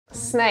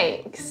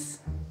snakes.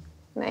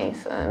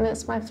 Nathan,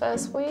 it's my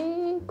first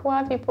week. Why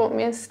have you brought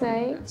me a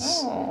snake?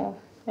 Oh,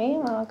 me,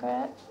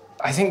 Margaret.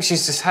 I think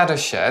she's just had a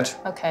shed.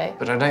 Okay.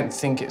 But I don't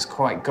think it's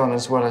quite gone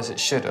as well as it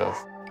should have.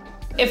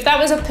 If that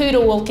was a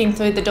poodle walking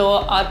through the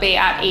door, I'd be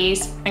at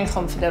ease and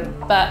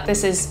confident, but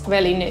this is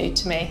really new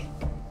to me.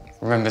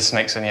 Remember,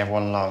 snakes only have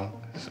one lung.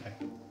 So.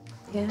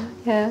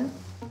 Yeah.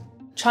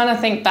 Trying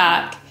to think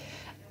back,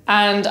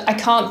 and I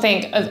can't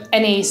think of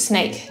any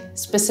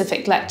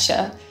snake-specific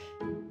lecture.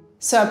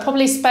 So I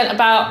probably spent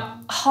about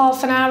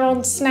half an hour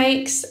on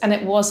snakes, and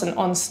it wasn't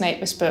on snake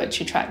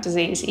respiratory tract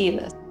disease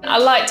either. I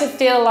like to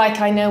feel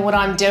like I know what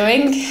I'm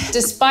doing.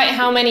 Despite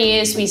how many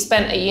years we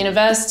spent at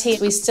university,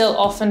 we still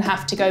often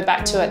have to go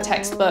back to a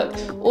textbook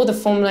or the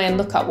formula and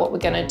look up what we're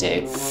going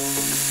to do.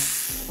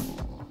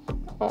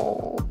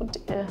 Oh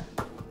dear.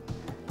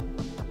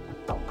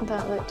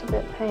 That looked a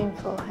bit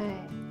painful, hey?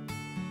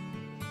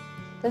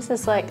 This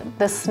is like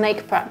the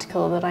snake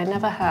practical that I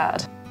never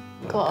had.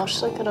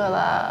 Gosh, look at all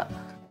that.